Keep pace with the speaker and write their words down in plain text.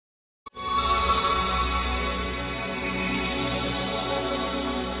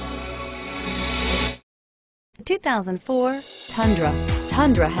2004 Tundra.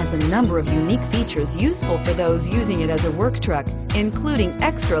 Tundra has a number of unique features useful for those using it as a work truck, including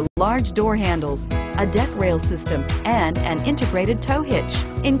extra large door handles, a deck rail system, and an integrated tow hitch.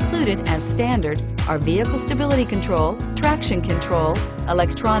 Included as standard are vehicle stability control, traction control,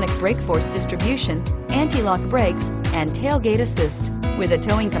 electronic brake force distribution, anti-lock brakes, and tailgate assist. With a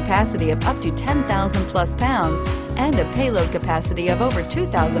towing capacity of up to 10,000 plus pounds and a payload capacity of over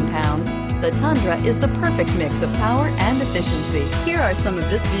 2,000 pounds, the Tundra is the perfect mix of power and efficiency. Here are some of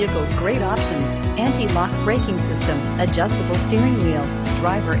this vehicle's great options: anti-lock braking system, adjustable steering wheel,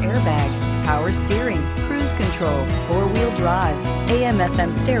 driver airbag, power steering, cruise control, four-wheel drive,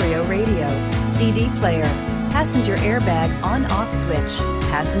 AM/FM stereo radio, CD player, passenger airbag on-off switch,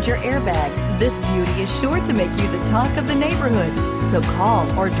 passenger airbag. This beauty is sure to make you the talk of the neighborhood. So call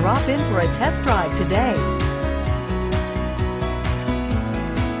or drop in for a test drive today.